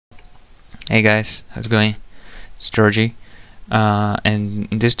Hey guys, how's it going? It's Georgie, and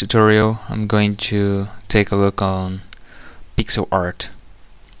in this tutorial I'm going to take a look on pixel art,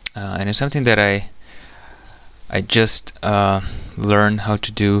 and it's something that I just learned how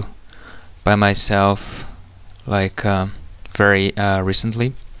to do by myself, like very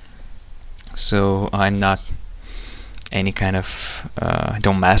recently. So I'm not any kind of I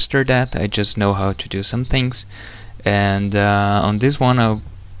don't master that. I just know how to do some things, and on this one I'll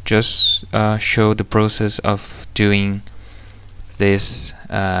just show the process of doing this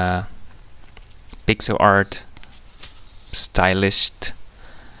pixel art stylized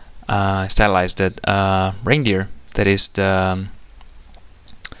reindeer. That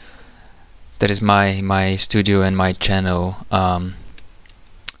is my studio and my channel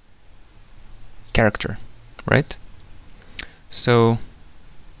character, right? So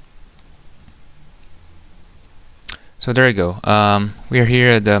there you go. We are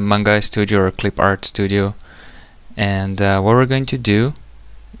here at the Manga Studio or Clip Art Studio, and what we're going to do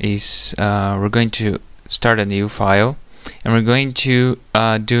is we're going to start a new file, and we're going to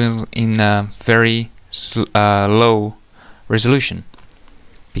do in a very low resolution,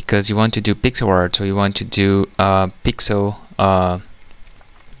 because you want to do pixel art, so you want to do pixel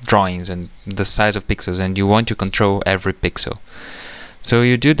drawings and the size of pixels, and you want to control every pixel. So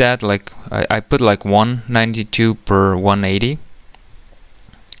you do that, like I put like 192 per 180,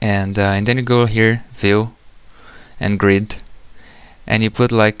 and then you go here, view and grid, and you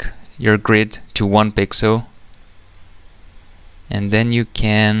put like your grid to 1 pixel, and then you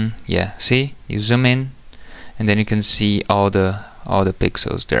can, yeah, see, you zoom in, and then you can see all the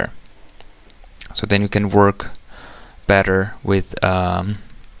pixels there. So then you can work better with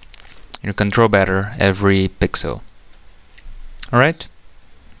you control better every pixel. Alright,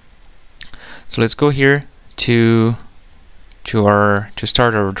 so let's go here to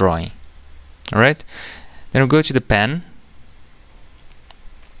start our drawing. Alright, then we'll go to the pen,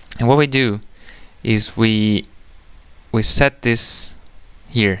 and what we do is we set this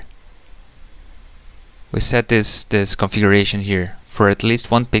here. We set this configuration here for at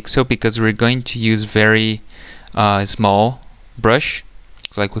least 1 pixel, because we're going to use very small brush,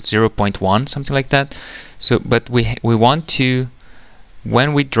 so like with 0.1, something like that. So, but we want to,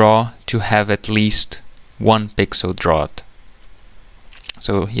 when we draw, to have at least 1 pixel drawn.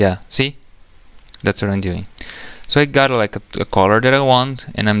 So yeah, see, that's what I'm doing. So I got like a color that I want,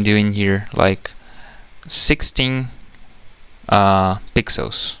 and I'm doing here like 16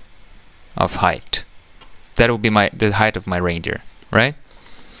 pixels of height. That will be the height of my reindeer, right?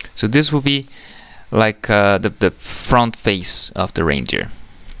 So this will be like the front face of the reindeer.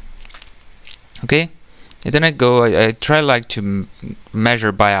 Okay, and then I try like to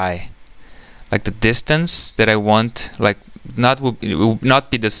measure by eye, like the distance that I want, like it will not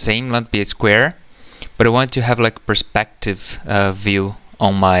be the same, not be a square, but I want to have like perspective view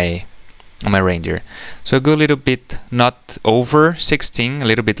on my reindeer. So I go a little bit, not over 16, a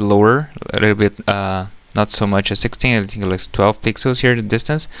little bit lower, a little bit not so much as 16, I think like 12 pixels here, the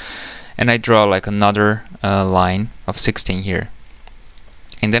distance, and I draw like another line of 16 here,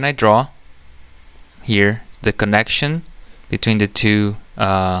 and then I draw here the connection between the two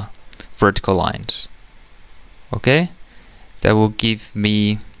vertical lines. Okay, that will give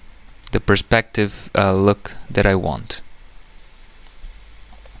me the perspective look that I want.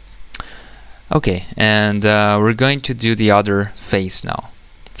 Okay, and we're going to do the other face now.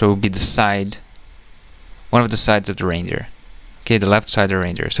 So it will be the side, one of the sides of the reindeer. Okay, the left side of the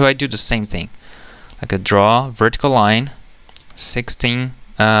reindeer. So I do the same thing, like I draw vertical line, 16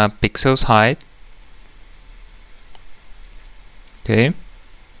 pixels height. Okay,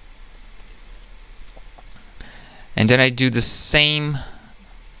 and then I do the same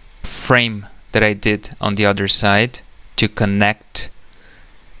frame that I did on the other side to connect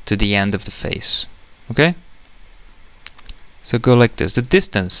to the end of the face. Okay, so go like this. The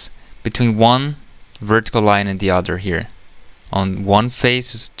distance between one vertical line and the other here on one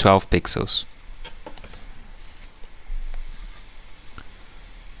face is 12 pixels.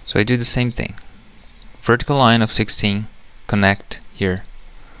 So I do the same thing, vertical line of 16, connect here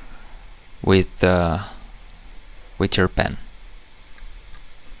with your pen.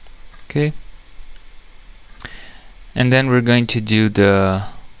 Okay, and then we're going to do the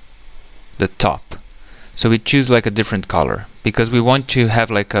top. So we choose like a different color, because we want to have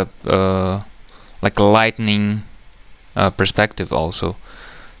like a lightning perspective also.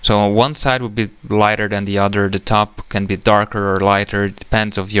 So on one side will be lighter than the other, the top can be darker or lighter, it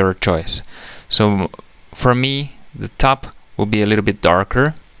depends of your choice. So for me, the top will be a little bit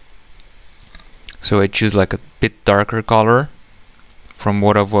darker, so I choose like a bit darker color from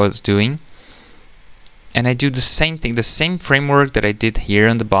what I was doing, and I do the same thing, the same framework that I did here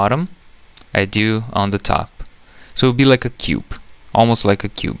on the bottom, I do on the top. So it'll be like a cube, almost like a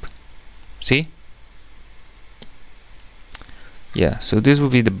cube. See? Yeah, so this will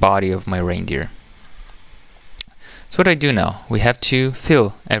be the body of my reindeer. So what I do now, we have to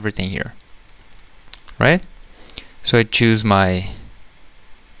fill everything here, right? So I choose my,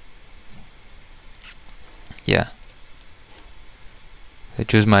 I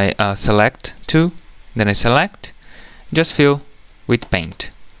choose my select to, then I select, just fill with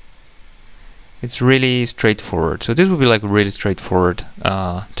paint. It's really straightforward. So this will be like a really straightforward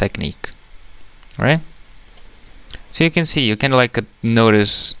technique, right? So you can see, you can like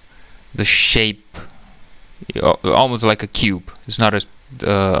notice the shape, almost like a cube. It's not a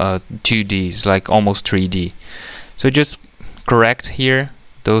 2D, it's like almost 3D. So just correct here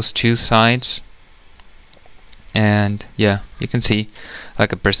those two sides, and yeah, you can see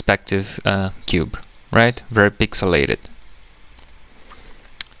like a perspective cube, right? Very pixelated.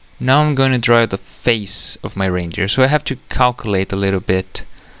 Now I'm going to draw the face of my reindeer. So I have to calculate a little bit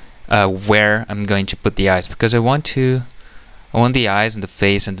where I'm going to put the eyes, because I want the eyes and the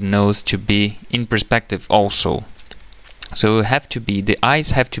face and the nose to be in perspective also. So the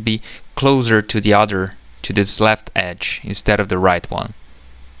eyes have to be closer to this left edge instead of the right one,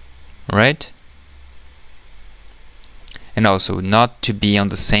 right? And also not to be on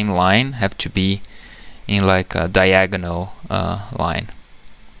the same line, have to be in like a diagonal line.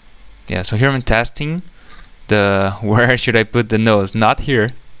 Yeah, so here I'm testing where should I put the nose? Not here.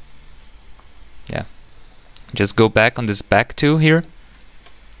 Yeah, just go back on this back tool here.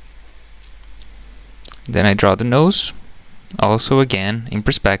 Then I draw the nose, also again in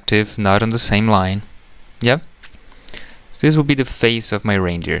perspective, not on the same line. Yep. So this will be the face of my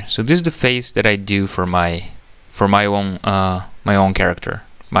reindeer. So this is the face that I do for my own character,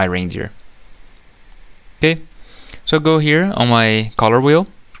 my reindeer. Okay. So go here on my color wheel,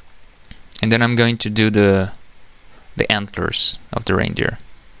 and then I'm going to do the antlers of the reindeer.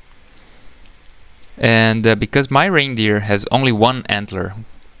 And because my reindeer has only one antler,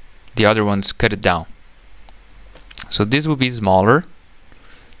 the other ones cut it down. So this will be smaller.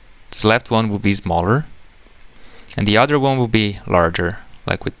 This left one will be smaller, and the other one will be larger,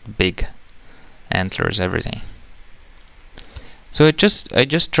 like with big antlers, everything. So I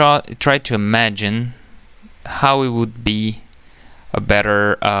just try to imagine how it would be a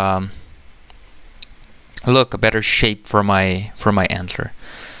better look, a better shape for my antler.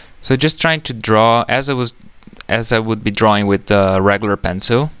 So just trying to draw as I would be drawing with the regular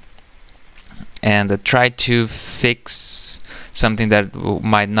pencil, and try to fix something that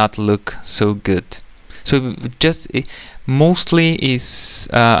might not look so good. So mostly is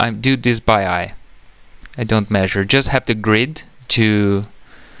I do this by eye. I don't measure. Just have the grid to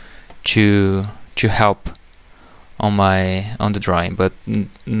help on the drawing, but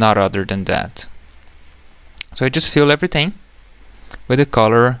not other than that. So I just fill everything with the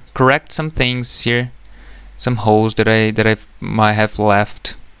color, correct some things here, some holes that I might have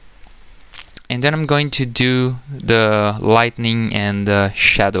left, and then I'm going to do the lightning and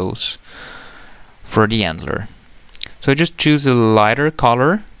shadows for the antler. So I just choose a lighter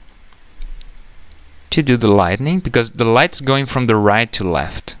color to do the lightning, because the light's going from the right to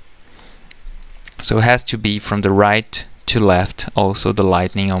left, so it has to be from the right to left also, the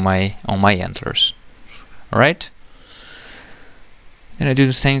lightning on my antlers. Alright, then I do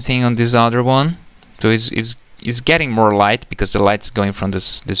the same thing on this other one. So it's getting more light because the light's going from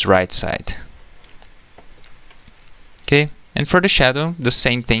this right side. Okay, and for the shadow, the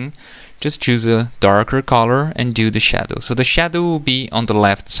same thing. Just choose a darker color and do the shadow. So the shadow will be on the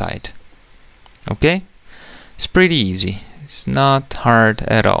left side. Okay, it's pretty easy. It's not hard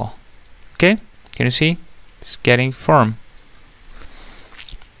at all. Okay, can you see? It's getting form.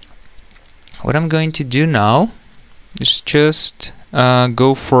 What I'm going to do now is just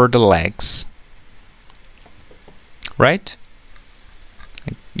go for the legs. Right?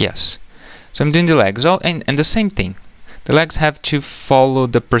 Yes. So I'm doing the legs. Oh, and the same thing. The legs have to follow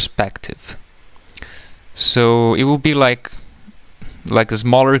the perspective. So it will be like a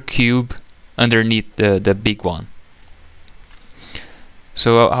smaller cube underneath the big one.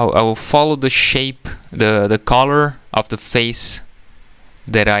 So I will follow the shape, the color of the face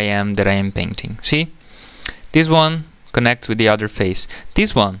that I am painting. See? This one connects with the other face.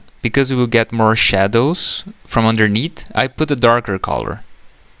 This one, because we will get more shadows from underneath, I put a darker color.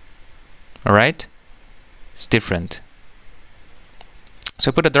 Alright? It's different.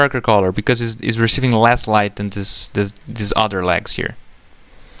 So I put a darker color because it's receiving less light than these other legs here.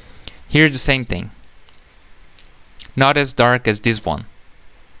 Here's the same thing. Not as dark as this one.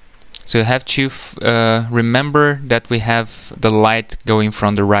 So you have to remember that we have the light going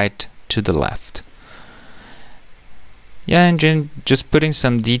from the right to the left. Yeah, and just putting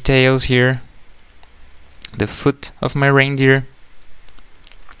some details here. The foot of my reindeer.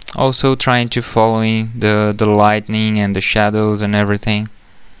 Also trying to following the lightning and the shadows and everything.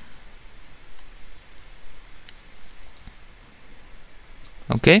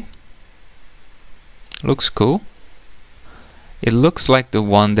 Okay. Looks cool. It looks like the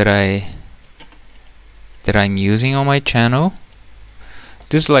one that I'm using on my channel.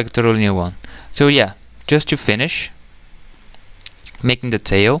 This is like a totally new one. So yeah, just to finish making the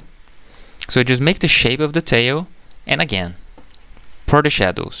tail. So just make the shape of the tail, and again, for the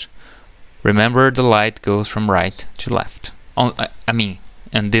shadows, remember the light goes from right to left. I mean,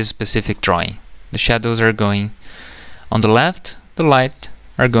 in this specific drawing, the shadows are going on the left, the light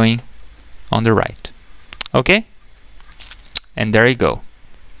are going on the right. Okay? And there you go.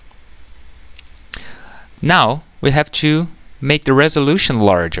 Now we have to make the resolution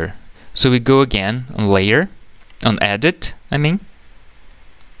larger. So we go again on layer, on edit, I mean.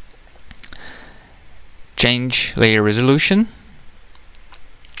 Change layer resolution.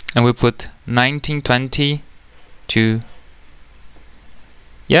 And we put 1920 to,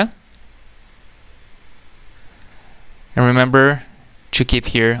 yeah. And remember to keep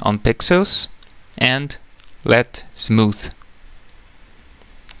here on pixels and let smooth.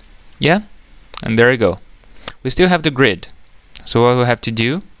 Yeah, and there you go. We still have the grid. So what we have to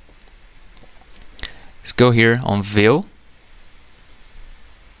do is go here on View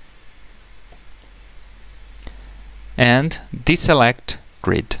and deselect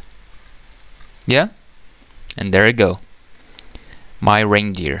grid. Yeah, and there you go. My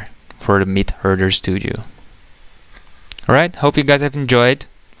reindeer for the Meat Herder Studio. Alright, hope you guys have enjoyed.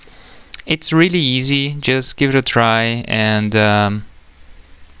 It's really easy, just give it a try, and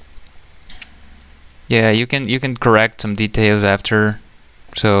yeah, you can correct some details after,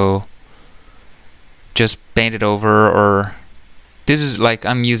 so just paint it over. Or this is like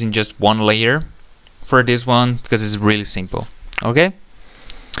I'm using just one layer for this one because it's really simple. Okay.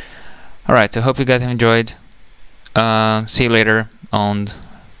 Alright, so hope you guys have enjoyed. See you later on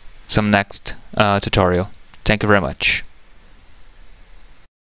some next tutorial. Thank you very much.